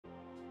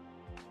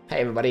Hey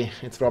everybody,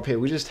 it's Rob here.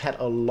 We just had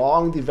a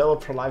long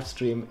developer live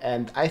stream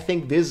and I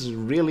think this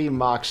really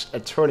marks a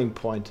turning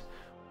point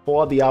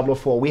for Diablo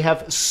 4. We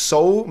have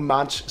so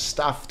much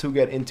stuff to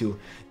get into.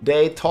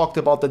 They talked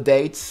about the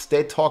dates,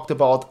 they talked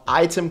about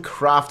item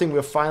crafting,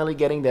 we're finally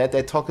getting that.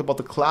 They talked about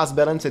the class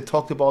balance, they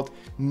talked about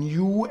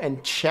new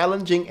and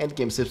challenging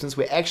endgame systems.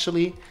 We're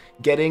actually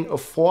getting a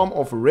form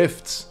of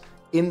rifts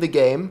in the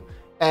game.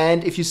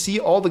 And if you see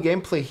all the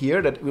gameplay here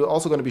that we're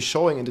also going to be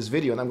showing in this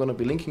video, and I'm going to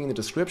be linking in the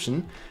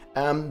description,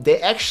 they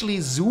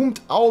actually zoomed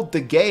out the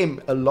game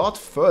a lot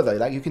further.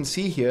 Like you can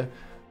see here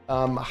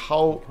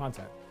how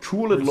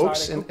cool it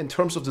looks in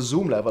terms of the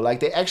zoom level. Like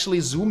they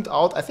actually zoomed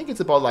out, I think it's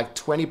about like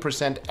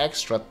 20%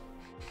 extra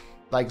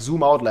like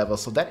zoom out level.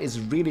 So that is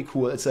really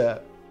cool. It's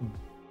a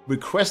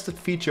requested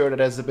feature that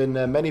has been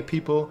many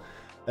people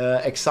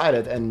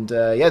excited, and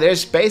yeah,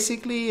 there's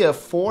basically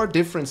 4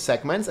 different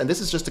segments, and this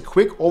is just a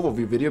quick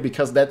overview video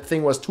because that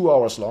thing was 2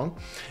 hours long,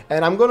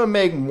 and I'm gonna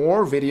make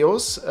more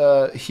videos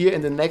here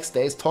in the next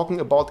days talking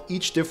about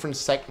each different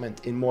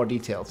segment in more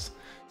details.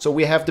 So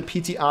we have the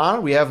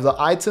PTR, we have the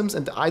items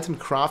and the item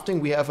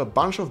crafting, we have a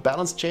bunch of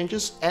balance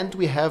changes, and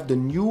we have the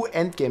new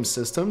endgame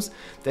systems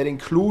that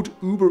include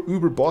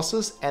uber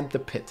bosses and the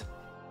pit.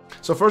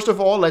 So first of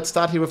all, let's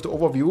start here with the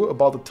overview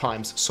about the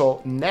times.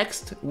 So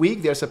next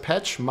week there's a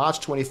patch,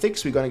 March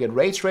 26th, we're gonna get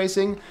ray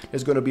tracing,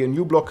 there's gonna be a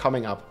new block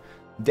coming up.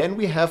 Then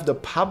we have the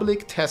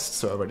public test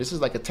server. This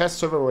is like a test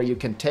server where you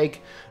can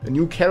take a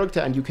new character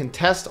and you can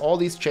test all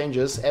these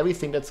changes,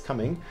 everything that's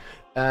coming.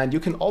 And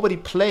you can already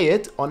play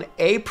it on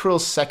April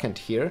 2nd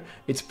here.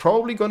 It's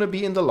probably gonna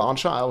be in the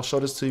launcher. I'll show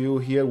this to you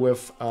here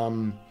with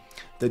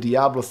the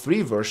Diablo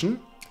 3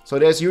 version. So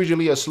there's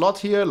usually a slot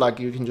here, like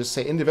you can just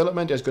say in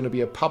development, there's going to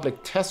be a public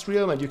test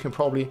realm and you can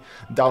probably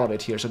download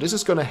it here. So this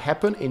is going to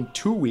happen in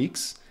 2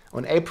 weeks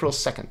on April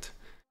 2nd.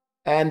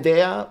 And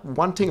they are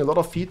wanting a lot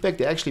of feedback.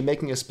 They're actually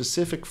making a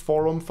specific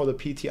forum for the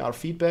PTR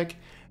feedback.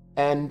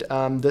 And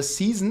the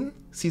season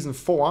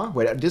 4,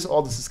 where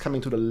all this is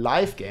coming to the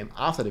live game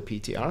after the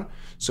PTR.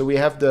 So we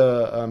have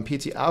the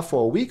PTR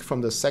for a week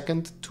from the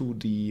 2nd to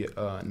the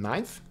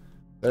 9th.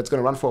 That's going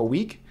to run for a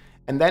week.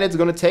 And then it's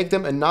going to take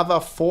them another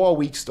 4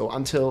 weeks though,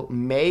 until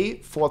May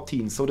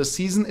 14th. So the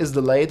season is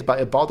delayed by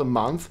about a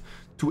month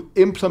to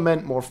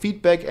implement more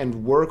feedback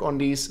and work on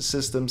these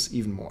systems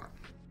even more.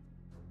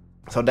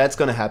 So that's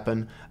going to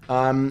happen.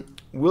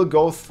 We'll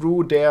go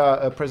through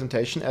their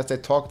presentation as they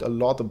talked a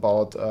lot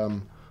about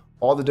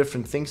all the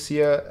different things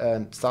here,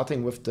 and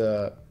starting with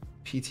the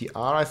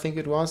PTR, I think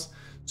it was.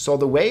 So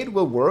the way it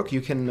will work,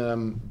 you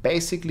can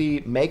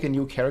basically make a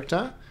new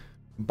character,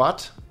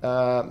 but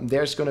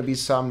there's going to be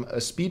some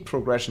speed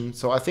progression.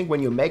 So I think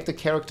when you make the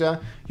character,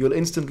 you'll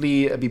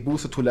instantly be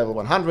boosted to level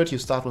 100. You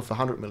start with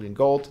 100 million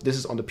gold. This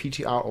is on the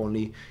PTR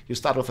only. You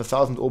start with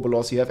 1,000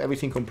 obolos. You have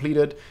everything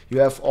completed. You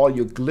have all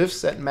your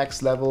glyphs at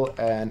max level.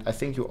 And I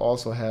think you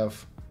also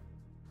have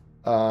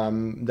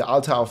the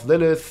altar of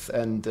Lilith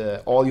and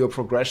all your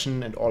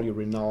progression and all your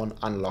renown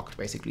unlocked,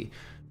 basically.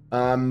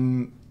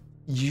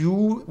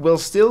 You will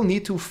still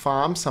need to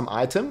farm some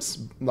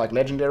items, like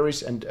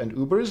legendaries and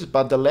ubers,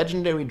 but the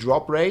legendary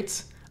drop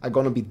rates are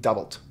going to be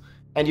doubled.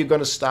 And you're going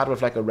to start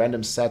with like a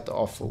random set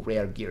of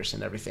rare gears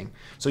and everything.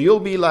 So you'll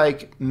be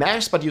like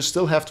maxed, but you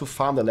still have to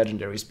farm the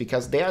legendaries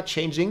because they are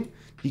changing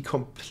the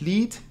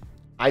complete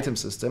item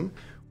system,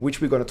 which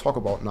we're going to talk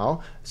about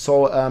now.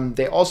 So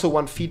they also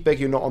want feedback,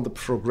 you know, on the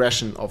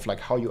progression of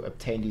like how you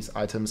obtain these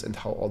items and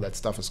how all that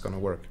stuff is going to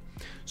work.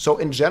 So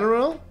in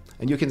general,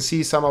 and you can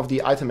see some of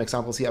the item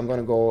examples here. I'm going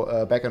to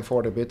go back and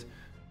forth a bit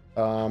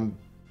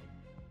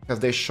because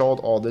they showed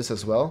all this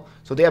as well.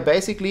 So they are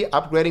basically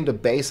upgrading the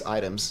base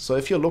items. So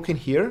if you're looking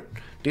here,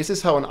 this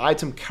is how an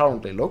item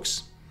currently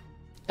looks.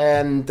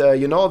 And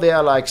you know, they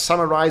are like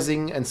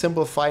summarizing and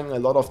simplifying a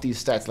lot of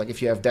these stats. Like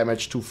if you have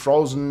damage to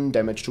frozen,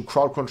 damage to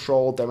crowd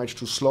control, damage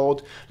to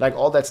slowed, like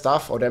all that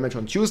stuff, or damage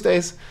on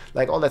Tuesdays,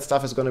 like all that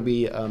stuff is going to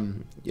be,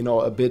 you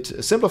know, a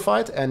bit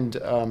simplified. And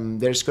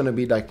there's going to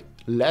be like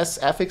less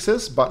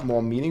affixes, but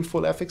more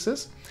meaningful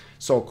affixes.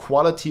 So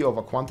quality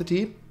over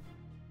quantity.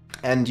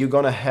 And you're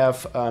going to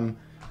have,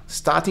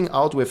 starting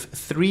out with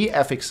 3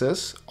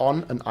 affixes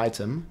on an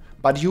item,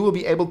 but you will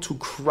be able to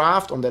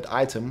craft on that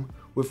item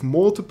with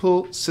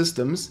multiple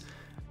systems,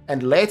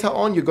 and later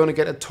on you're going to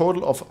get a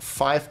total of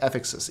 5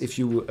 affixes if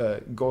you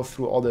go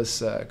through all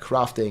this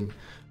crafting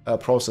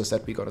process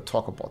that we're going to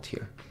talk about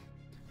here.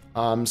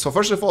 So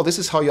first of all, this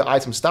is how your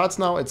item starts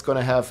now. It's going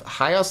to have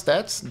higher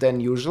stats than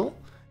usual.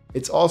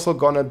 It's also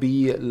going to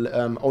be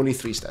only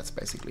 3 stats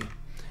basically.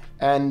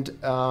 And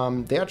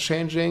they are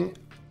changing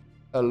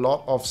a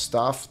lot of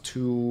stuff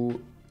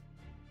to,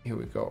 here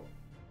we go.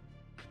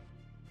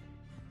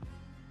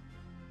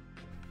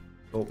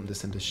 Open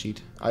this in the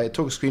sheet. I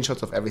took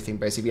screenshots of everything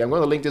basically. I'm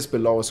going to link this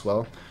below as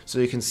well, so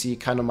you can see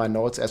kind of my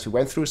notes as we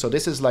went through. So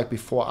this is like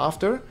before,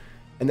 after,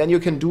 and then you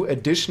can do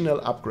additional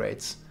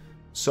upgrades.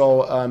 So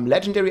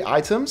legendary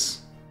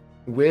items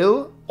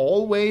will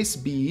always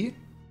be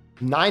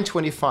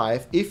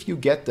 925 if you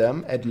get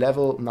them at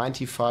level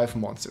 95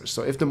 monsters.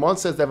 So if the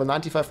monster is level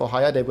 95 or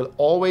higher, they will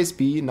always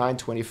be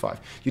 925.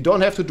 You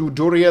don't have to do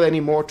Duriel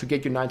anymore to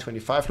get your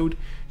 925 loot.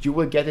 You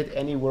will get it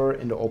anywhere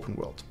in the open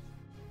world.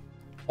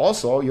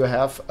 Also, you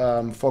have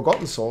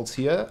Forgotten Souls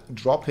here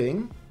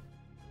dropping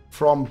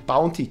from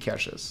bounty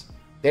caches.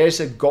 There is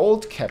a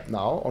gold cap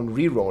now on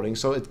rerolling,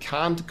 so it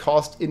can't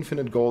cost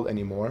infinite gold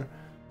anymore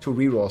to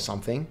reroll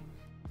something.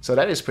 So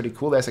that is pretty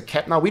cool. There's a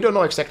cap now. We don't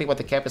know exactly what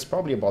the cap is,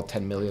 probably about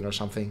 10 million or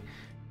something.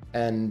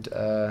 And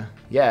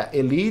yeah,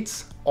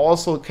 elites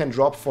also can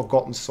drop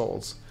Forgotten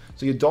Souls.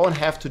 So you don't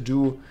have to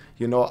do,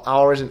 you know,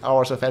 hours and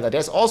hours of Helltide.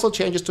 There's also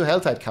changes to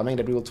Helltide coming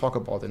that we will talk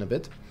about in a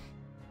bit.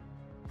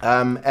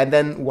 And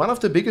then one of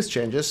the biggest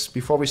changes,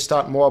 before we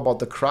start more about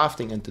the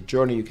crafting and the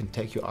journey you can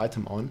take your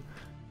item on,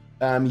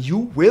 you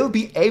will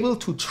be able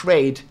to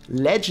trade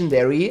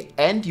legendary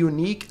and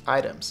unique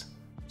items.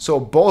 So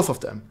both of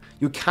them.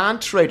 You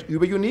can't trade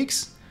Uber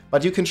Uniques,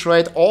 but you can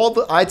trade all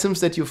the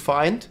items that you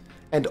find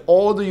and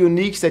all the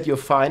uniques that you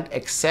find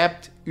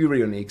except Uber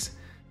Uniques.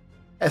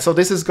 And so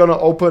this is gonna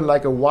open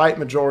like a wide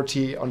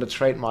majority on the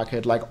trade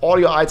market. Like all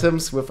your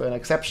items, with an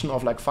exception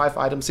of like 5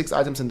 items, 6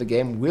 items in the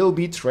game, will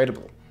be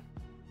tradable.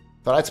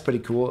 So that's pretty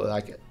cool.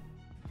 Like a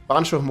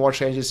bunch of more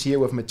changes here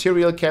with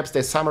material caps.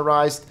 They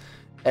summarized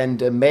and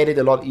made it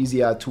a lot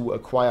easier to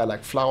acquire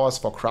like flowers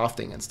for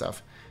crafting and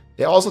stuff.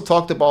 They also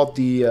talked about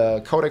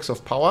the Codex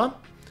of Power.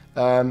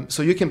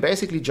 So you can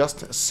basically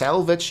just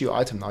salvage your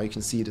item. Now you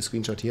can see the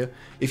screenshot here.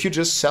 If you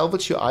just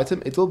salvage your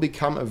item, it will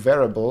become a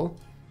variable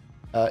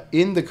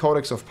in the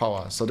Codex of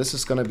Power. So this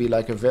is going to be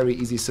like a very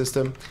easy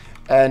system.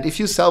 And if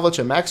you salvage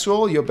a max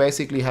roll, you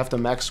basically have the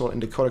max roll in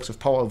the Codex of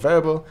Power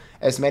variable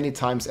as many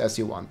times as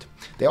you want.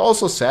 They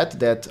also said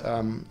that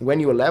when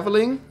you're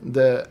leveling,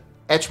 the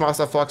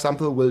Edgemaster, for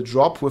example, will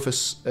drop with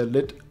a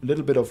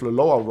little bit of a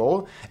lower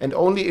roll, and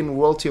only in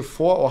World Tier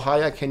 4 or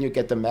higher can you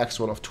get the max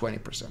roll of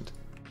 20%.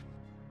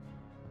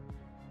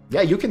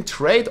 Yeah, you can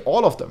trade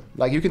all of them.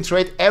 Like you can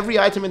trade every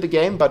item in the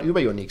game, but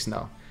Uber Uniques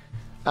now.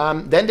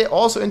 Then they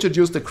also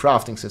introduced the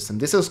crafting system.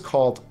 This is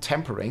called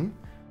tempering.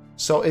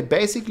 So it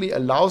basically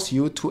allows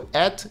you to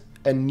add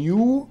a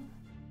new,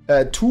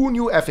 2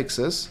 new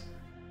affixes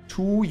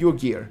to your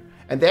gear.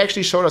 And they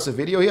actually showed us a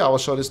video here. I will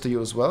show this to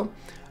you as well.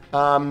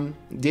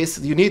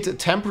 You need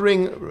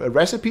tempering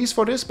recipes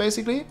for this,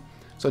 basically.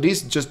 So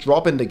these just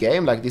drop in the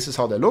game, like this is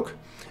how they look.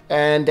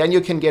 And then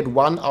you can get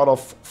 1 out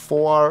of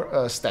 4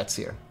 stats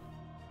here.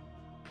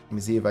 Let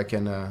me see if I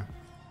can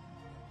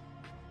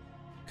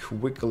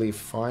quickly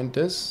find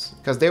this.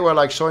 Because they were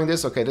like showing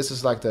this. Okay, this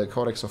is like the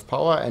Codex of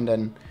Power. And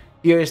then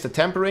here is the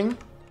tempering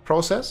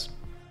process.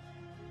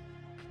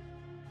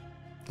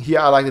 Here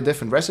are like the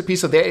different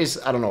recipes. So there is,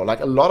 I don't know, like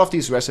a lot of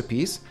these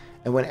recipes.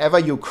 And whenever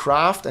you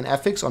craft an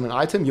affix on an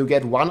item, you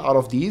get 1 out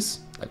of these.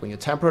 Like when you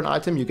temper an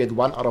item, you get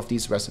 1 out of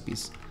these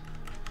recipes.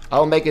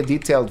 I'll make a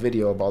detailed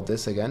video about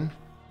this again.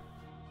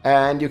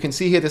 And you can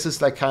see here, this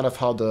is like kind of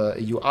how the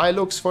UI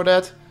looks for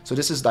that. So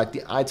this is like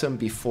the item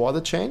before the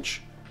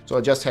change. So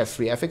I just have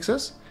 3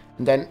 affixes.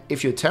 And then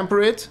if you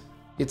temper it,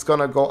 it's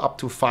gonna go up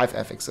to 5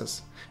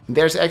 affixes. And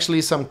there's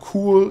actually some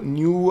cool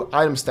new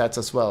item stats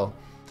as well.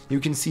 You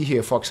can see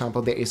here, for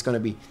example, there is gonna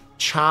be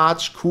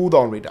charge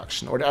cooldown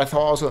reduction, or I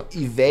thought also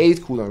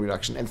evade cooldown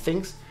reduction, and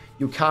things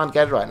you can't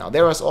get right now.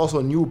 There is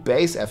also new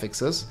base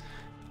affixes.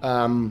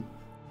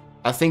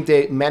 I think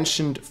they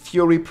mentioned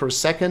Fury per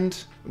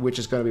second, which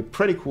is going to be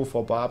pretty cool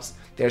for Barbs.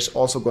 There's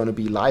also going to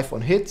be life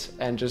on hit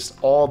and just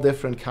all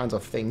different kinds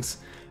of things.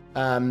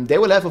 They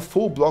will have a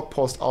full blog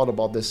post out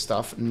about this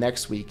stuff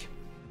next week.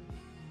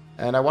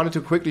 And I wanted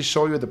to quickly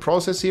show you the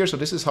process here. So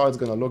this is how it's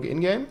going to look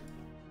in-game.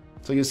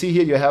 So you see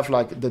here you have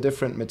like the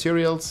different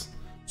materials.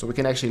 So we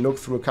can actually look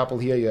through a couple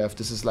here. You have,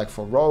 this is like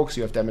for rogues,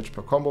 you have damage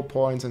per combo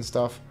points and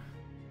stuff.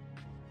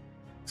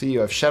 See,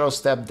 you have Shadow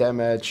Step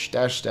damage,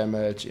 Dash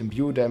damage,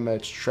 Imbue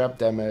damage, Trap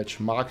damage,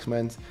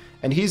 Marksman.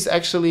 And he's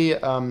actually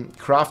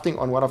crafting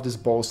on one of these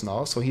bows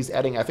now. So he's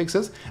adding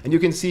affixes. And you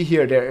can see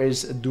here there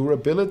is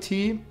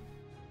durability,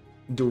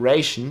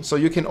 duration. So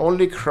you can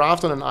only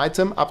craft on an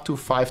item up to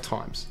 5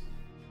 times.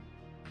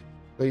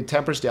 So he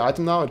tempers the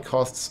item now. It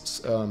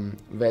costs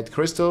red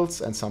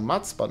crystals and some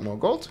mats, but no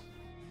gold.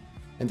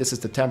 And this is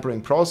the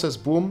tempering process.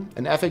 Boom.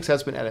 An affix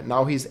has been added.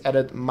 Now he's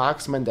added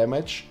marksman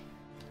damage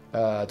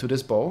to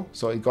this bow.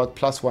 So it got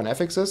 +1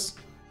 affixes.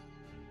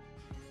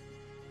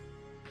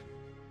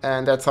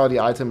 And that's how the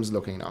item is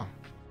looking now.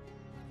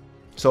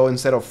 So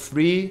instead of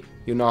 3,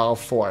 you now have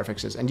 4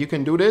 affixes. And you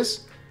can do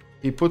this.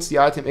 He puts the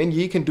item in.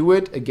 He can do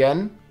it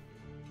again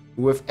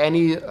with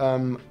any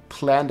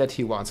plan that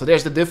he wants. So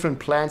there's the different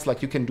plans,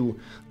 like you can do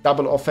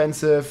double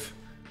offensive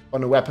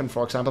on a weapon,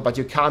 for example, but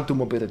you can't do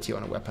mobility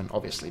on a weapon,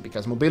 obviously,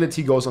 because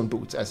mobility goes on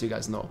boots, as you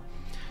guys know.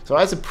 So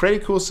that's a pretty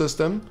cool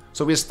system.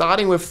 So we're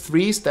starting with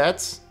 3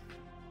 stats,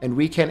 and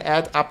we can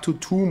add up to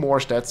 2 more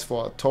stats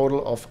for a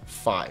total of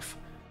 5.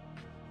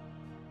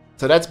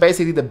 So that's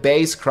basically the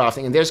base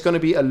crafting, and there's going to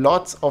be a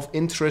lot of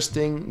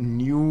interesting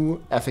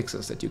new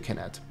affixes that you can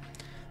add.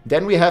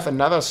 Then we have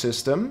another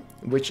system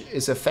which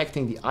is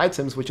affecting the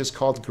items, which is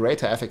called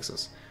greater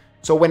affixes.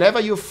 So whenever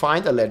you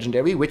find a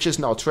legendary, which is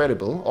now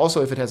tradable,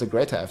 also if it has a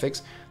greater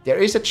affix, there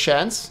is a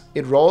chance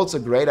it rolls a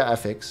greater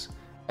affix.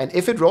 And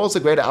if it rolls a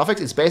greater affix,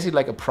 it's basically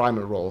like a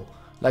primal roll.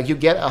 Like you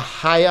get a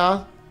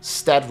higher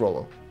stat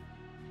roll.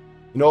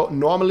 You know,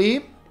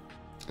 normally,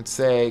 let's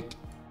say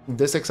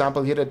this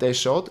example here that they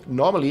showed,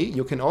 normally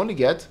you can only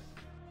get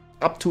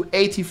up to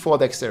 84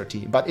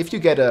 dexterity. But if you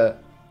get a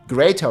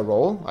greater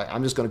roll,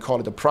 I'm just going to call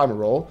it a primal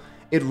roll,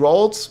 it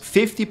rolls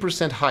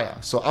 50% higher,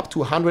 so up to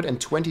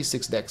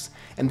 126 dex.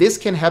 And this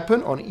can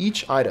happen on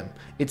each item.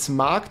 It's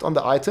marked on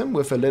the item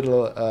with a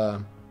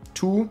little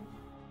 2,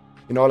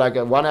 you know, like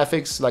a 1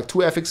 affix, like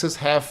 2 affixes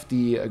have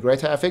the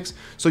greater affix.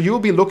 So you'll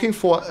be looking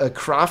for a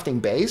crafting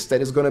base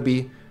that is going to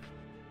be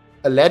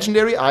a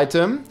legendary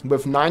item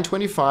with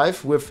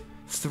 925 with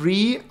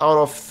 3 out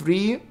of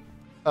 3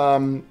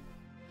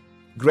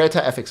 greater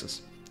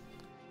affixes.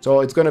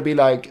 So it's going to be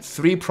like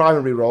 3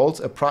 primary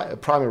rolls,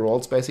 primary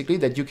rolls basically,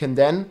 that you can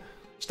then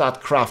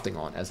start crafting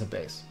on as a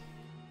base.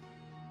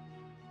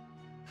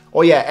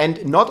 Oh yeah,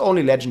 and not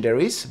only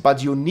legendaries, but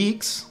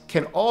uniques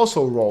can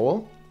also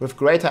roll with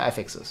greater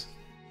affixes.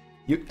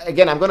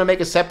 Again, I'm going to make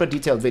a separate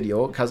detailed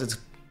video because it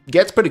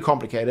gets pretty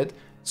complicated.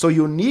 So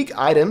unique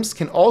items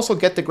can also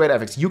get the greater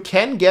affix. You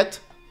can get,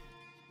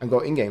 and go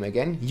in-game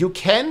again, you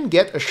can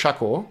get a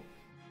Shaco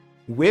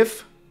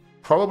with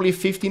probably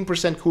 15%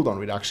 cooldown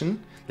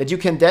reduction that you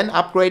can then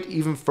upgrade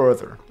even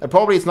further. And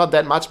probably it's not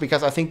that much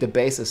because I think the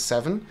base is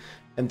 7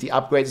 and the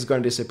upgrade is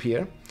going to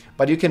disappear.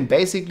 But you can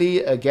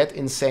basically get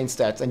insane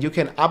stats, and you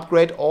can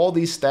upgrade all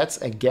these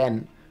stats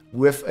again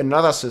with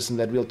another system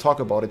that we'll talk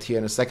about it here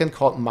in a second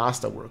called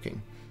Masterworking.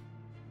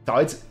 Now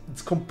it's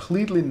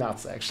completely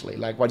nuts actually,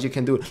 like what you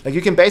can do. Like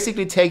you can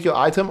basically take your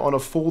item on a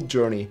full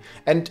journey,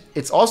 and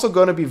it's also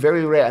going to be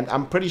very rare, and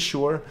I'm pretty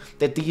sure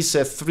that these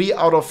 3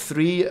 out of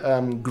 3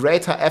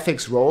 greater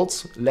FX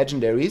rolls,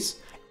 legendaries,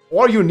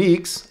 or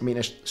uniques, I mean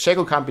a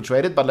Shaco can't be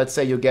traded, but let's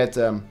say you get,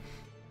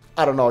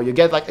 I don't know, you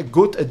get like a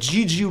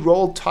GG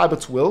roll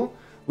Talbot's Will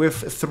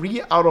with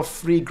 3 out of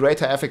 3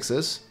 greater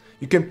affixes.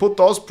 You can put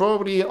those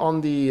probably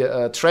on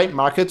the trade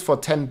market for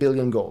 10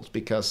 billion gold,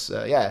 because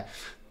yeah,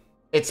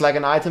 it's like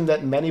an item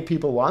that many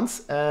people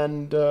want,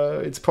 and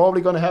it's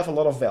probably going to have a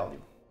lot of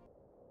value.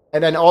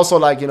 And then also,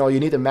 like, you know, you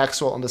need a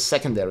max roll on the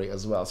secondary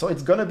as well. So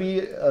it's going to be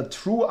a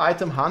true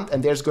item hunt,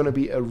 and there's going to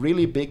be a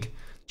really big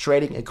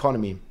trading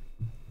economy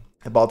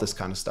about this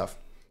kind of stuff.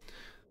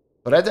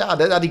 But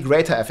that are the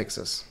greater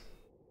affixes.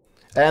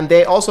 And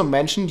they also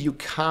mentioned you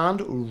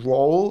can't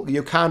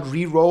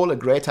re-roll a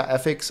greater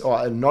affix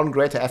or a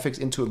non-greater affix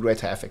into a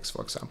greater affix,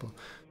 for example.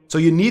 So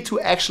you need to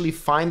actually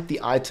find the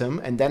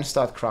item and then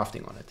start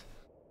crafting on it.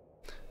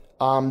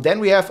 Then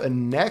we have a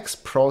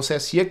next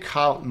process here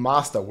called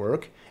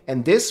Masterwork,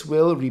 and this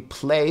will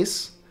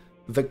replace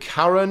the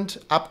current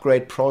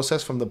upgrade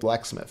process from the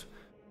blacksmith.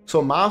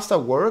 So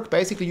Masterwork,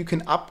 basically you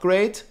can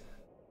upgrade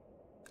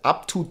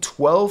up to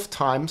 12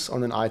 times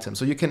on an item.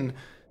 So you can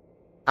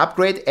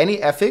upgrade any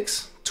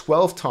affix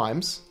 12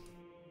 times,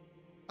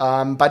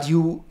 but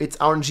it's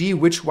RNG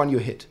which one you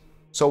hit.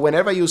 So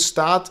whenever you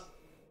start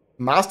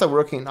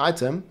masterworking an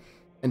item,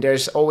 and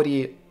there's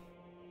already,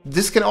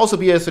 this can also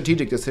be a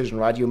strategic decision,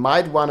 right? You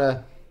might want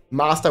to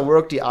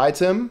masterwork the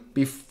item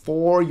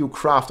before you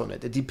craft on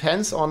it. It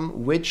depends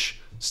on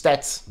which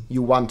stats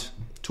you want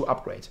to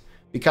upgrade,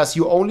 because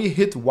you only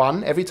hit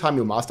one every time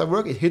you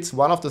masterwork. It hits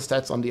one of the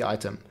stats on the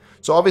item.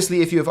 So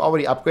obviously, if you have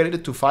already upgraded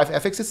it to 5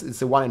 affixes,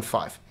 it's a 1 in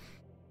 5.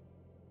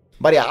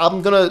 But yeah,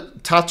 I'm gonna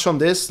touch on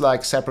this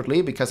like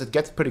separately because it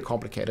gets pretty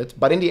complicated.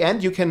 But in the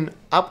end, you can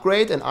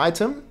upgrade an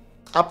item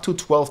up to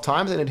 12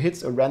 times and it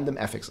hits a random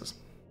affixes.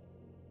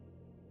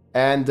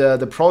 And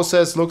the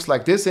process looks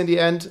like this in the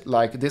end.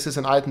 Like, this is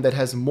an item that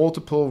has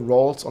multiple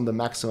rolls on the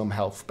maximum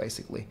health,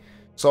 basically.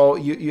 So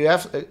you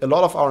have a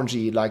lot of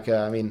RNG. Like,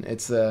 I mean,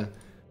 it's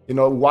you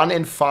know, 1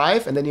 in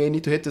 5, and then you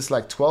need to hit this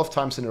like 12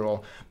 times in a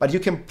row. But you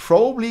can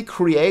probably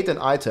create an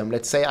item.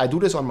 Let's say I do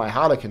this on my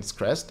Harlequin's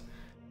Crest.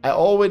 I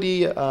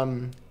already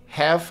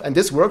have, and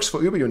this works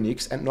for Uber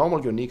Uniques and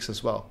normal Uniques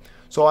as well.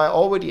 So I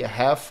already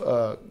have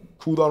a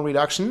cooldown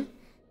reduction,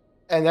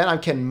 and then I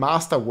can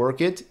masterwork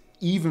it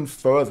even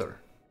further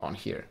on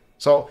here.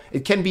 So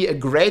it can be a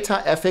greater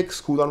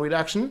FX cooldown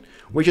reduction,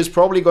 which is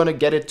probably going to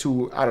get it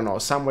to, I don't know,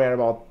 somewhere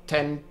about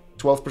 10-12%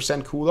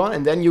 cooldown,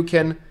 and then you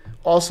can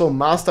also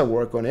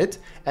masterwork on it.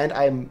 And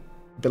I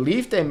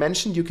believe they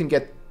mentioned you can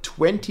get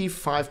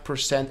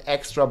 25%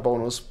 extra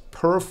bonus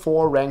per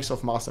 4 ranks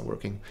of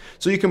masterworking.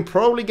 So you can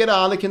probably get a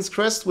Harlequin's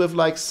Crest with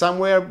like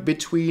somewhere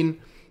between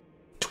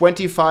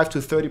 25 to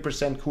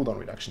 30% cooldown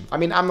reduction. I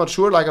mean, I'm not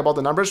sure like about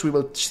the numbers. We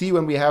will see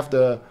when we have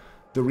the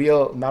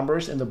real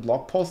numbers in the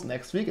blog post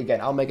next week.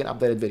 Again, I'll make an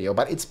updated video,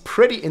 but it's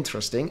pretty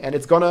interesting, and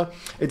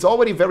it's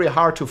already very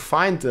hard to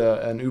find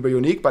an Uber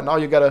Unique, but now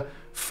you gotta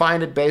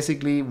find it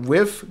basically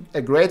with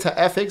a greater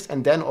FX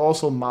and then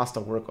also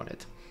masterwork on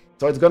it.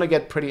 So it's gonna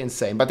get pretty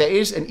insane. But there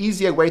is an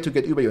easier way to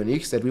get Uber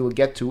Uniques that we will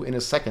get to in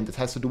a second. It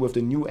has to do with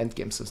the new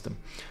endgame system.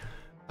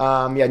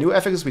 Yeah, new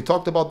FXs, we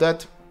talked about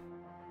that.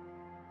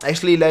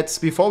 Actually,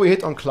 before we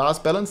hit on class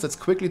balance, let's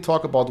quickly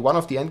talk about one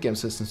of the endgame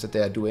systems that they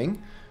are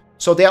doing.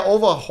 So they are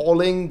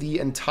overhauling the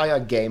entire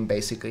game,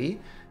 basically.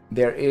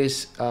 There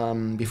is,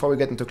 before we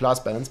get into class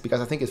balance,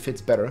 because I think it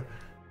fits better,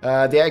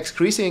 they're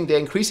increasing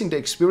the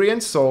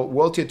experience. So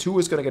World Tier 2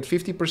 is going to get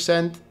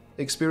 50%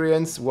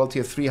 experience, World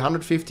Tier 3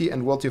 150,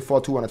 and World Tier 4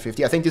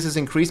 250. I think this is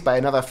increased by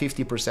another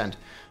 50%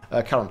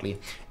 currently.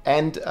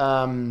 And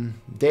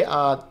they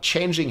are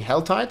changing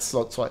Helltides.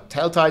 So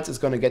Helltides is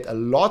going to get a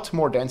lot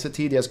more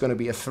density. There's going to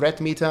be a threat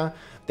meter.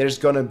 There's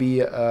going to be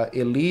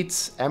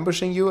elites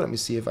ambushing you. Let me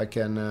see if I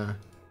can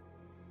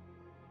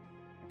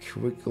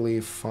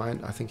quickly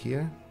find, I think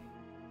here.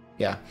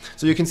 Yeah,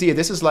 so you can see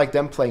this is like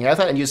them playing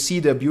Helltide, and you see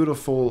the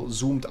beautiful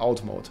zoomed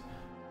out mode.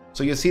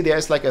 So you see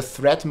there's like a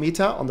threat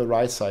meter on the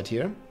right side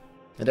here.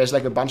 And there's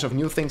like a bunch of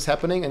new things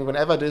happening, and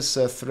whenever this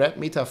threat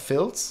meter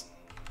fills,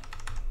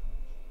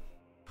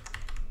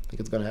 I think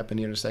it's gonna happen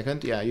here in a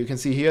second. Yeah, you can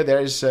see here there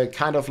is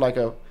kind of like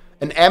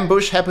an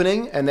ambush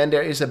happening, and then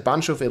there is a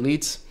bunch of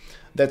elites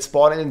that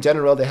spawn. And in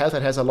general, the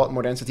Helltide has a lot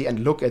more density.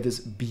 And look at this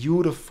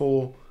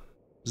beautiful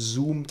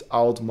zoomed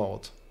out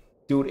mode.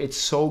 Dude, it's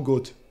so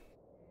good.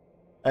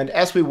 And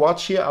as we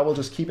watch here, I will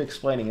just keep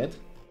explaining it.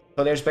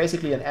 So there's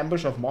basically an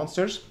ambush of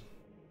monsters,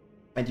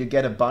 and you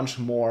get a bunch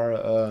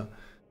more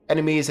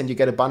enemies, and you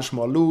get a bunch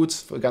more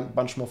loot, a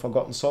bunch more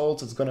forgotten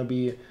souls. It's gonna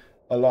be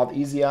a lot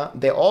easier.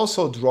 They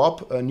also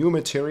drop new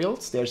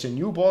materials. There's a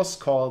new boss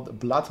called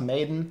Blood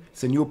Maiden.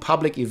 It's a new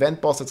public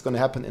event boss that's gonna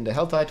happen in the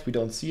Helltide. We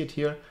don't see it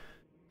here.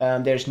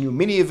 There's new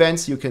mini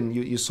events.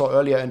 You saw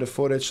earlier in the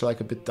footage,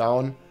 like a bit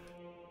down,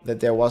 that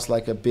there was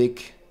like a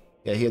big,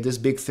 yeah, here, this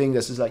big thing.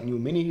 This is like new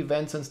mini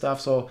events and stuff.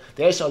 So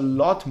there's a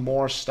lot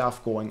more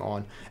stuff going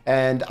on.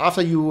 And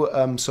after you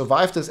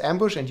survive this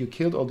ambush and you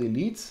killed all the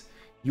elites,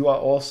 you are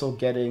also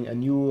getting a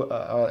new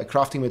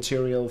crafting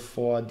material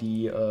for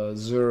the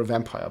Zur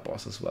vampire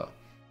boss as well.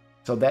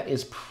 So that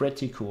is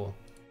pretty cool.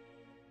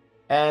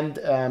 And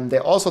they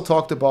also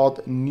talked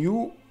about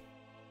new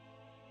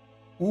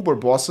Uber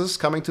bosses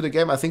coming to the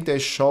game. I think they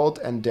showed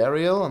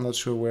Andariel. I'm not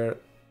sure where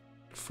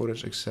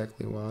footage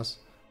exactly was.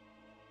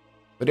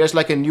 But there's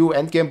like a new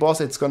endgame boss.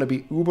 It's going to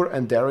be Uber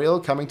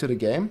Andariel coming to the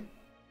game.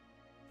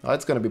 Oh,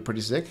 it's going to be pretty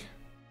sick.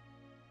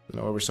 You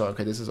know where we saw,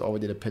 okay, this is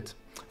already the pit.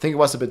 I think it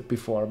was a bit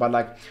before, but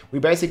like we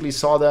basically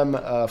saw them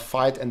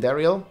fight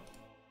Andariel.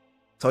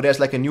 So there's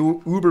like a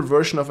new Uber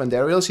version of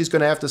Andariel. She's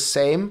going to have the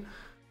same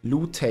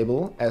loot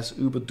table as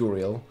Uber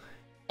Duriel.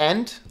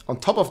 And on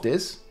top of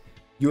this,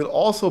 you will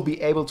also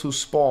be able to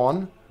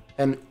spawn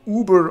an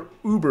Uber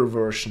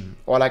version.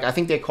 Or like, I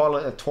think they call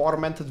it a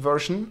tormented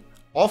version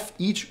of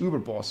each Uber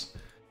boss.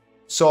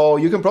 So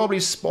you can probably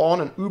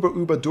spawn an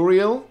Uber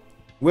Duriel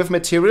with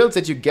materials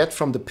that you get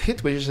from the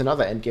pit, which is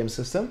another endgame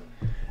system.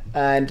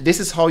 And this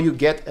is how you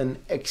get an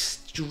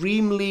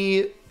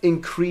extremely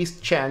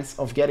increased chance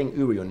of getting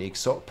Uber unique.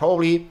 So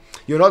probably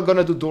you're not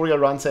gonna do Duriel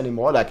runs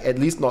anymore, like at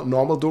least not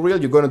normal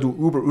Duriel. You're gonna do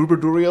Uber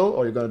Duriel,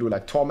 or you're gonna do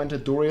like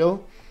Tormented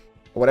Duriel,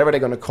 or whatever they're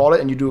gonna call it,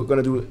 and you're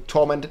gonna do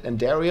Tormented and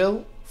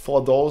Andariel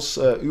for those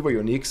Uber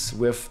uniques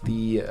with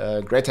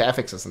the greater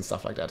affixes and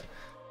stuff like that.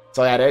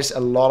 So yeah, there's a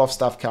lot of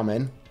stuff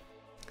coming.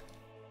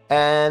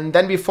 And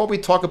then before we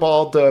talk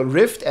about the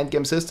Rift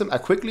endgame system, I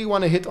quickly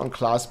want to hit on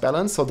class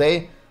balance. So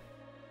they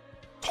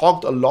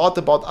talked a lot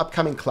about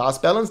upcoming class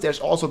balance. There's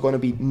also going to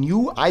be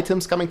new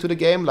items coming to the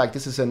game, like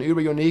this is an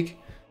Uber unique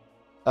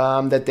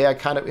that they are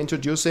kind of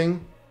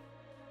introducing,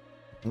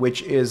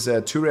 which is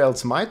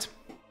Turael's Might.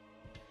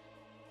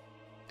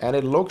 And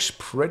it looks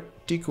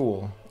pretty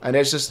cool. And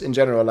there's just in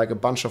general like a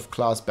bunch of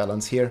class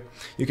balance here.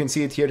 You can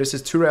see it here. This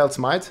is Turael's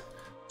Might.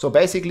 So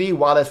basically,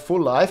 while at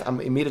full life, I'm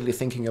immediately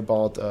thinking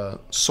about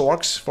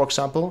Sorcs, for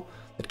example,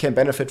 that can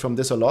benefit from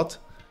this a lot.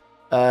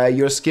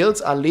 Your skills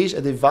unleash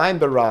a divine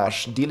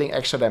barrage, dealing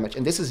extra damage.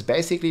 And this is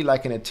basically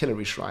like an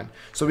artillery shrine.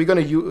 So we're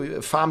going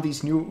to farm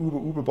these new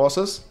Uber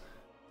bosses.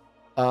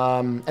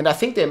 And I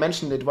think they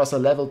mentioned it was a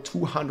level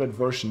 200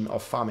 version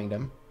of farming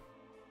them.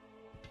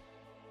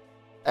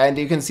 And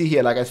you can see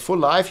here, like at full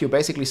life, you're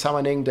basically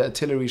summoning the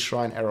artillery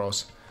shrine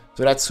arrows.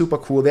 So that's super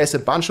cool. There's a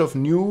bunch of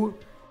new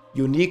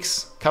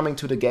uniques coming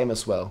to the game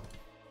as well.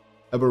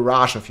 A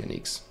barrage of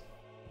uniques.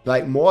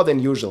 Like more than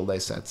usual, they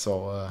said.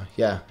 So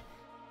yeah.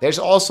 There's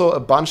also a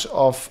bunch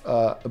of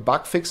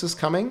bug fixes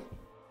coming.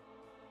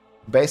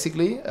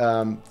 Basically.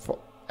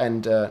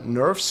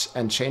 Nerfs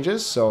and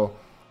changes. So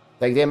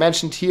like they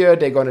mentioned here,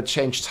 they're going to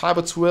change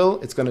Talbot's Will.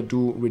 It's going to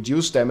do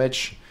reduced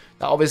damage.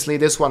 Now obviously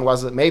this one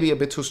was maybe a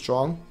bit too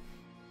strong.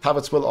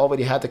 Talbot's Will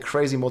already had a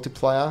crazy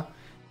multiplier.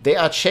 They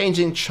are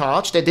changing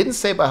charge. They didn't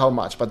say by how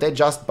much, but they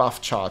just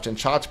buffed charge. And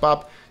charge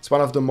buff is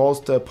one of the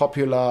most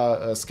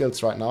popular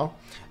skills right now.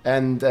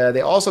 And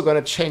they're also going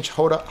to change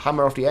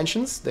Hammer of the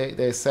Ancients.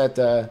 They said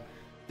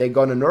they're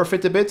going to nerf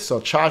it a bit. So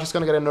charge is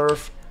going to get a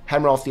nerf.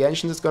 Hammer of the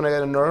Ancients is going to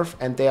get a nerf.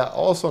 And they are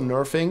also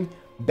nerfing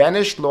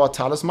Banished Lord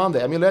Talisman,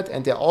 the amulet.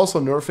 And they're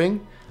also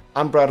nerfing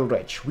Unbridled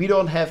Rage. We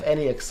don't have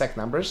any exact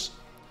numbers,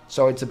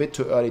 so it's a bit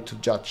too early to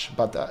judge.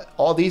 But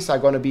all these are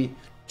going to be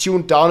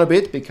tuned down a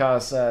bit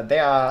because they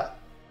are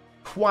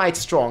quite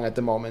strong at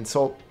the moment.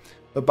 So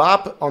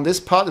Barb on this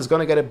part is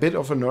going to get a bit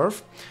of a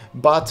nerf,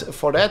 but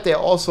for that they're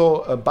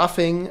also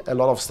buffing a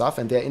lot of stuff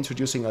and they're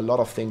introducing a lot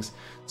of things.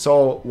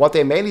 So what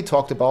they mainly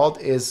talked about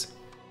is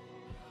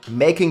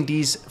making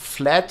these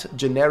flat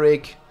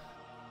generic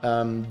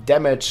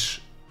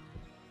damage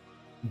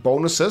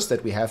bonuses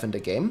that we have in the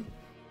game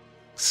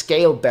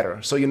scale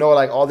better. So you know,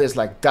 like all this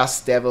like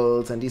dust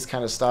devils and these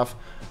kind of stuff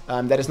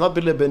that has not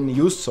really been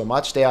used so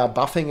much. They are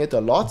buffing it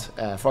a lot.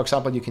 For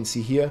example, you can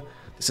see here,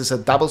 this is a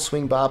double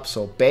swing buff.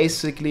 So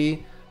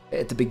basically,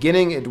 at the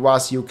beginning, it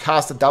was you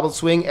cast a double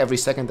swing every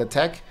second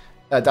attack,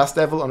 Dust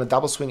Devil on a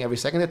double swing every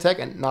second attack,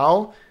 and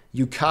now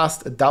you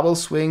cast a double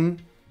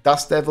swing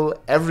Dust Devil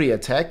every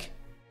attack,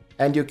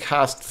 and you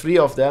cast 3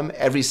 of them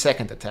every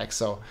second attack.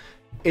 So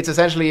it's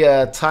essentially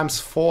a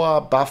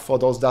 ×4 buff for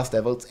those Dust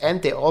Devils,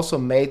 and they also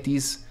made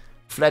these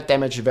flat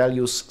damage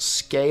values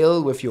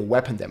scale with your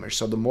weapon damage.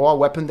 So the more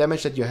weapon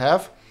damage that you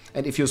have,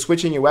 and if you're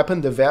switching your weapon,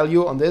 the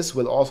value on this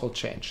will also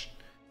change.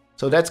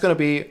 So that's going to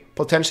be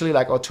potentially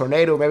like a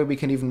tornado. Maybe we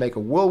can even make a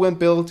whirlwind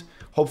build.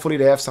 Hopefully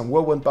they have some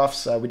whirlwind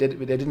buffs. They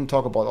didn't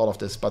talk about all of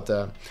this, but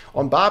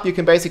on Barb you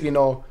can basically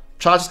know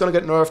charge is going to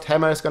get nerfed,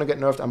 hammer is going to get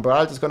nerfed,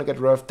 Andariel is going to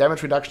get nerfed,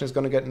 damage reduction is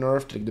going to get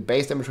nerfed. The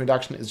base damage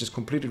reduction is just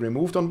completely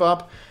removed on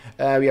Barb.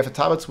 We have a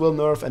Tablet's Will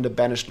nerf and a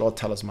Banished Lord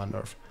Talisman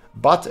nerf,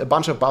 but a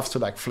bunch of buffs to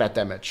like flat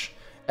damage.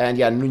 And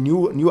yeah,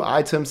 new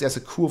items. There's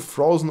a cool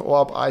Frozen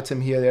Orb item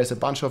here. There's a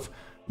bunch of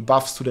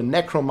buffs to the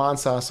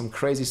Necromancer, some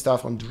crazy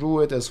stuff on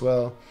Druid as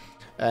well.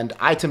 And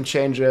item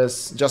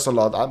changes, just a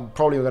lot. I'm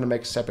probably going to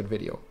make a separate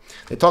video.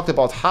 They talked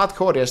about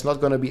hardcore. There's not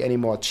going to be any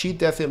more cheat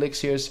death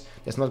elixirs.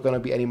 There's not going to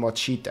be any more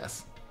cheat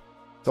death.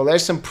 So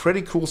there's some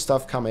pretty cool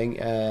stuff coming.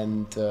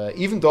 And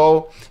even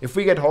though if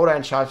we get Hoda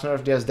and Charge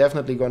nerf, there's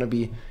definitely going to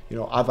be, you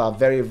know, other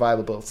very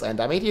viable builds. And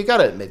I mean, you got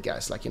to admit,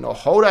 guys, like, you know,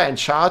 Hoda and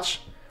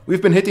Charge,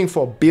 we've been hitting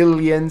for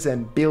billions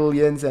and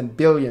billions and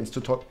billions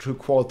to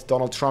quote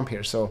Donald Trump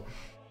here. So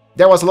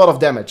there was a lot of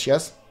damage,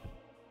 yes?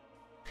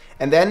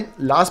 And then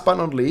last but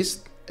not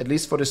least, at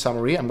least for the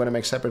summary, I'm going to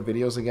make separate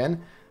videos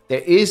again.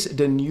 There is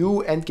the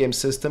new endgame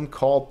system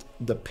called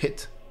the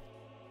Pit.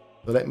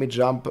 So let me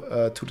jump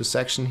to the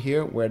section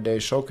here where they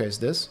showcase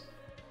this.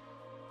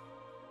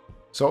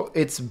 So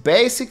it's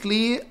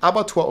basically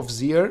Abattoir of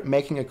Zir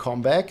making a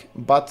comeback,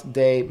 but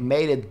they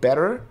made it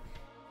better.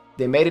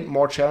 They made it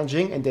more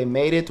challenging and they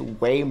made it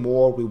way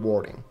more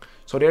rewarding.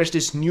 So there's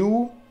this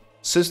new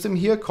system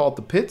here called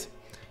the Pit.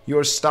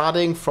 You're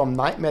starting from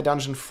Nightmare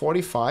Dungeon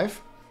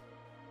 45.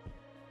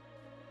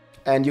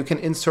 And you can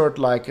insert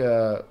like,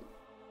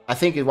 I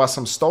think it was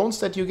some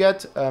stones that you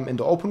get in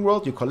the open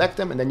world. You collect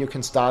them and then you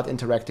can start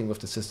interacting with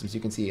the systems.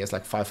 You can see it's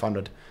like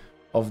 500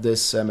 of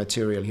this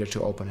material here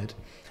to open it.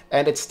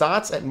 And it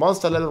starts at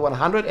monster level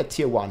 100 at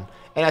tier 1.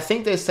 And I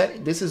think they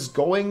said this is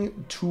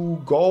going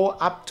to go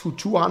up to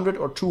 200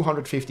 or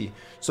 250.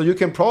 So you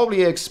can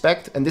probably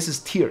expect, and this is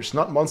tiers,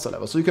 not monster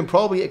levels. So you can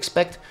probably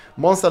expect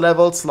monster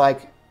levels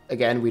like,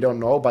 again, we don't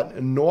know,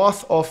 but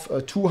north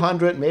of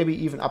 200, maybe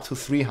even up to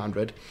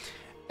 300.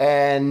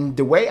 And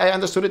the way I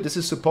understood it, this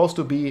is supposed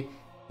to be,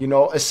 you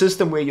know, a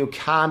system where you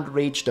can't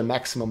reach the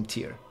maximum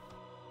tier.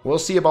 We'll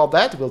see about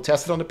that. We'll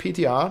test it on the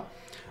PTR.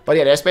 But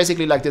yeah, there's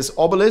basically like this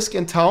obelisk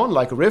in town,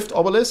 like a rift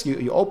obelisk.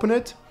 You open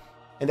it,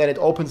 and then it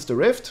opens the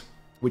rift,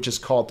 which is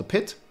called the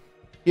Pit.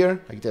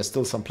 Here, like there's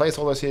still some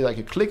placeholders here. Like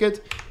you click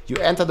it, you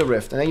enter the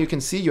rift, and then you can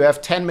see you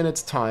have 10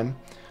 minutes time.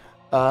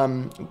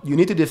 You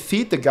need to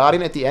defeat the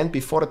Guardian at the end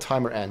before the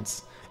timer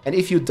ends. And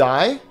if you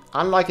die,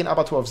 unlike in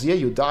Abattoir of Zir,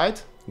 you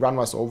died. Run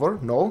was over.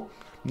 No.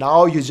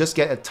 Now you just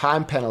get a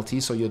time penalty.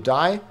 So you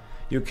die.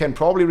 You can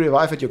probably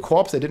revive at your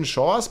corpse. They didn't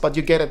show us, but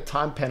you get a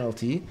time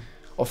penalty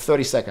of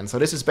 30 seconds. So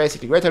this is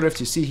basically Greater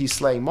Rift. You see he's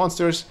slaying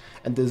monsters,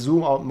 and the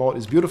zoom out mode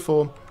is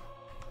beautiful.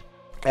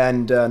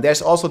 And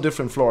there's also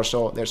different floors.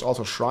 So there's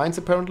also shrines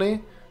apparently.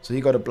 So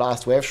you got a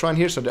Blast Wave Shrine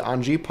here. So the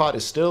RNG part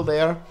is still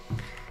there.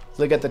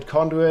 So you get that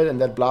Conduit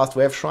and that Blast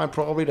Wave Shrine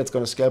probably. That's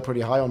going to scale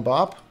pretty high on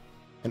Barb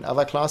and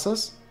other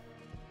classes.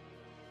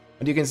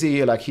 And you can see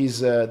here, like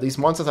these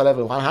monsters are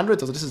level 100,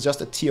 so this is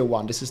just a tier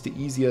 1. This is the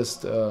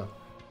easiest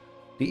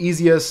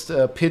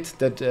pit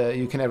that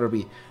you can ever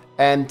be.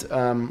 And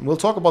we'll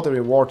talk about the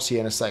rewards here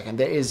in a second.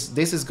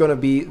 This is going to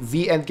be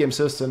the endgame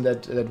system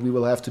that we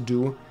will have to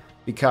do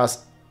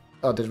because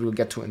that we'll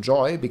get to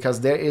enjoy,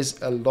 because there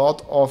is a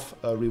lot of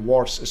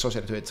rewards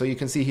associated to it. So you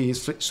can see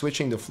he's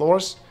switching the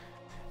floors.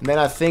 And then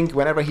I think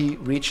whenever he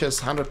reaches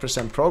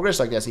 100%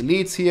 progress, like there's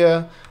elites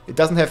here, it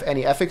doesn't have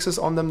any affixes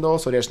on them though,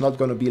 so there's not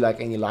going to be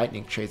like any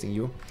lightning chasing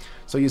you.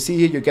 So you see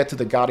here you get to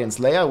the Guardian's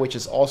Lair, which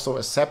is also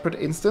a separate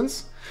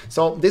instance.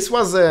 So this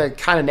was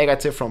kind of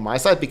negative from my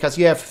side because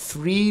you have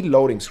 3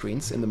 loading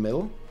screens in the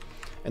middle.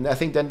 And I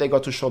think then they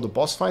got to show the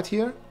boss fight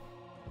here.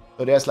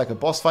 So there's like a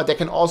boss fight. There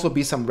can also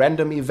be some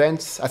random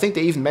events. I think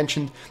they even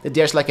mentioned that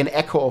there's like an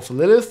Echo of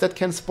Lilith that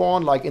can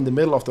spawn like in the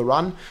middle of the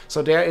run.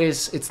 So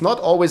it's not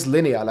always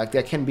linear. Like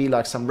there can be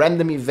like some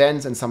random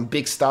events and some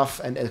big stuff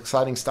and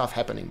exciting stuff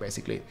happening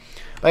basically.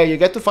 But yeah, you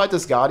get to fight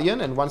this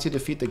Guardian, and once you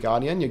defeat the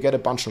Guardian, you get a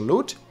bunch of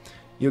loot.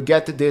 you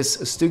get this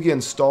Stygian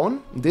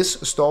stone. This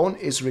stone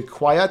is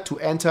required to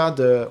enter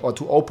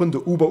to open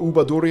the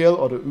Uber Duriel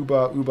or the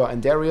Uber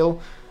Andariel.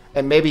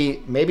 And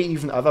maybe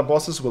even other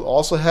bosses will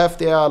also have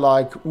their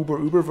like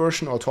Uber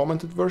version or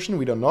tormented version.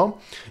 We don't know.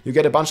 You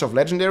get a bunch of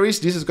legendaries.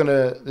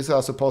 These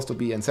are supposed to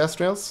be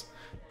ancestrals.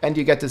 And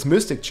you get this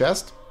mystic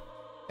chest.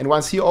 And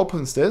once he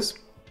opens this,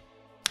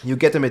 you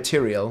get a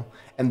material.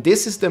 And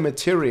this is the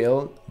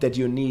material that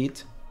you need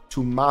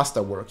to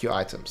masterwork your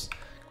items.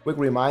 Quick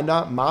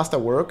reminder,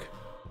 masterwork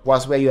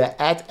was where you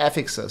add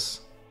affixes.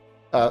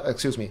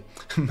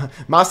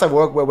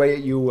 Masterwork where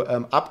you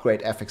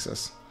upgrade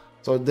affixes.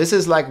 So this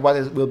is like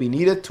what will be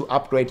needed to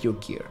upgrade your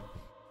gear.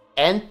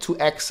 And to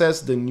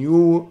access the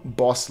new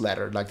boss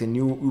ladder, like the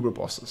new Uber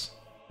bosses.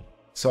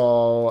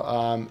 So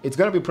it's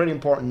going to be pretty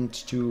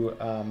important to,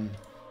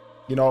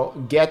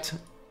 get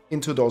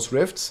into those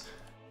rifts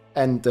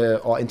and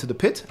or into the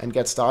pit and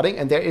get starting.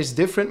 And there is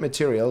different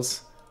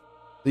materials.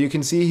 So you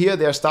can see here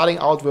they're starting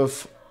out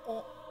with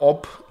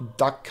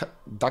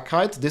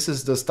Duckite. This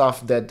is the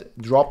stuff that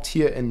dropped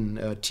here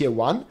in tier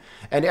 1.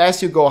 And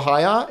as you go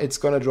higher, it's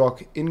going to drop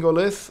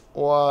Ingolith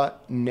or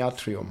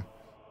Nertrium.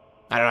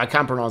 I don't know, I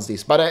can't pronounce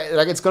these. But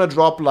it's going to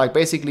drop like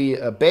basically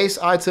a base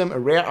item, a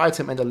rare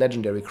item, and a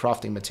legendary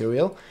crafting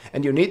material.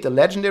 And you need the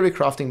legendary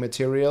crafting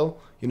material,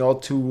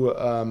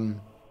 to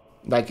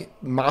like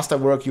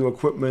masterwork your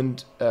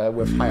equipment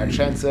with higher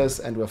chances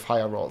and with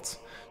higher rolls.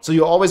 So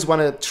you always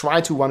want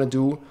to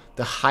do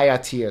the higher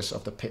tiers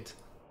of the pit.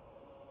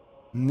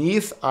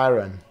 Neath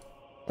iron.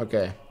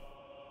 Okay.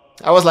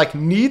 I was like,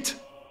 neat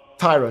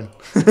Tyron.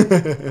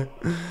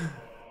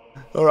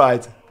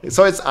 Alright.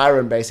 So it's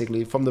iron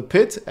basically from the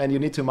pit, and you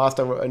need to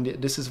master, and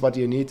this is what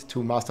you need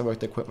to masterwork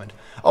the equipment.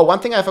 Oh,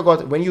 one thing I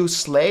forgot. When you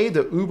slay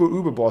the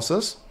Uber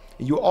bosses,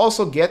 you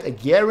also get a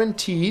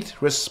guaranteed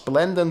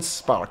resplendent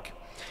spark.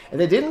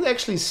 And they didn't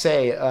actually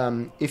say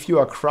if you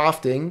are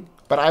crafting,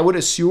 but I would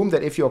assume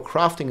that if you're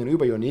crafting an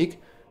Uber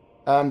unique,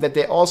 that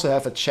they also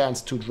have a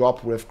chance to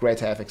drop with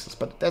greater affixes,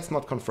 but that's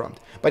not confirmed.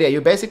 But yeah,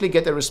 you basically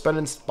get a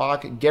resplendent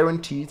spark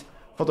guaranteed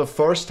for the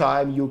first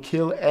time you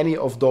kill any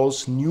of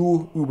those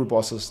new Uber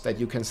bosses that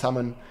you can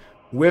summon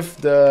with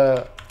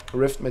the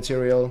rift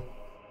material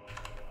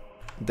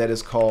that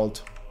is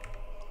called,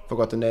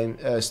 forgot the name,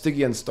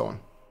 Stygian stone.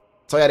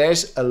 So yeah,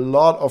 there's a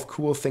lot of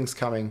cool things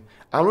coming.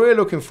 I'm really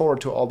looking forward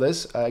to all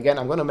this. Again,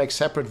 I'm going to make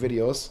separate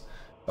videos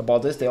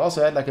about this. They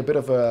also had like a bit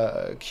of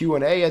a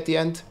Q&A at the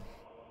end.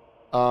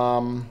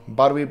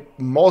 But we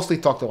mostly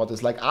talked about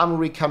this, like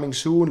armory coming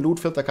soon, loot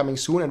filter coming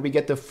soon, and we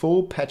get the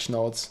full patch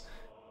notes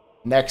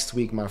next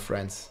week, my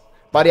friends.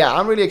 But yeah,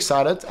 I'm really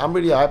excited. I'm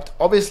really hyped.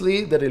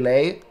 Obviously, the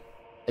delay,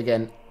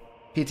 again,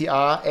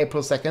 PTR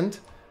April 2nd,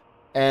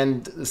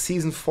 and the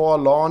Season 4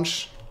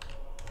 launch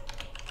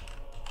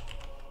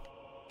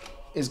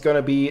is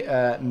gonna be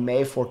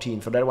May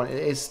 14th. For that one, it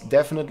is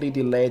definitely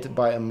delayed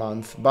by a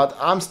month. But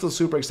I'm still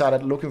super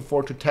excited, looking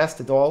forward to test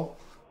it all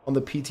on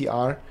the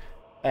PTR.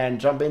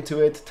 And jump into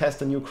it, test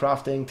the new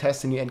crafting,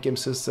 test the new endgame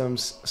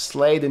systems,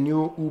 slay the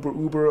new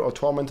Uber or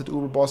tormented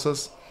Uber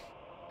bosses.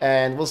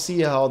 And we'll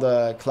see how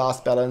the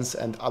class balance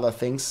and other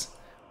things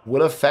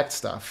will affect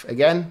stuff.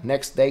 Again,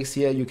 next days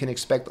here, you can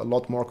expect a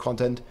lot more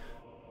content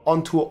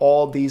onto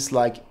all these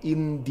like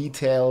in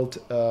detailed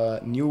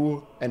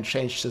new and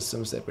changed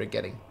systems that we're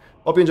getting.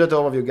 Hope you enjoyed the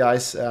overview,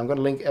 guys. I'm going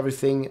to link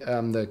everything,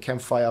 the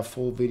Campfire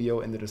full video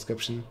in the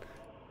description.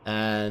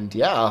 And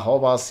yeah, I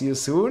hope I'll see you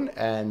soon,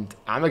 and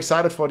I'm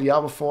excited for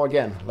Diablo 4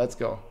 again. Let's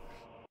go.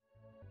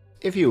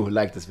 If you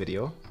like this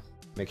video,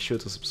 make sure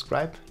to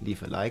subscribe,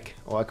 leave a like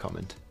or a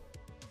comment.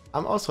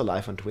 I'm also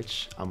live on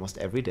Twitch almost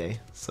every day,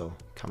 so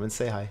come and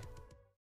say hi.